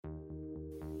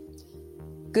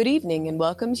Good evening and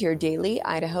welcome to your daily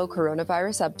Idaho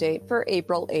coronavirus update for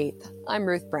April 8th. I'm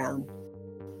Ruth Brown.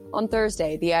 On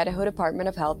Thursday, the Idaho Department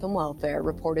of Health and Welfare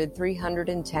reported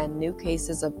 310 new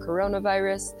cases of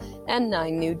coronavirus and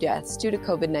 9 new deaths due to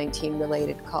COVID-19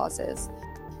 related causes.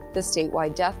 The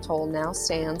statewide death toll now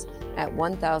stands at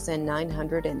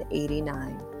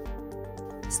 1,989.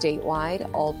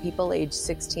 Statewide, all people aged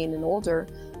 16 and older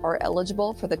are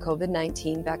eligible for the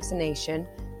COVID-19 vaccination.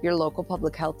 Your local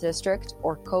public health district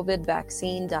or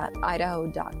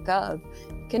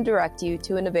covidvaccine.idaho.gov can direct you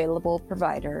to an available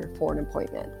provider for an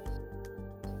appointment.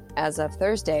 As of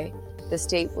Thursday, the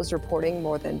state was reporting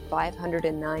more than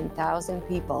 509,000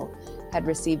 people had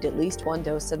received at least one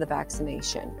dose of the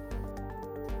vaccination.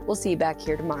 We'll see you back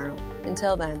here tomorrow.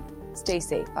 Until then, stay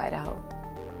safe, Idaho.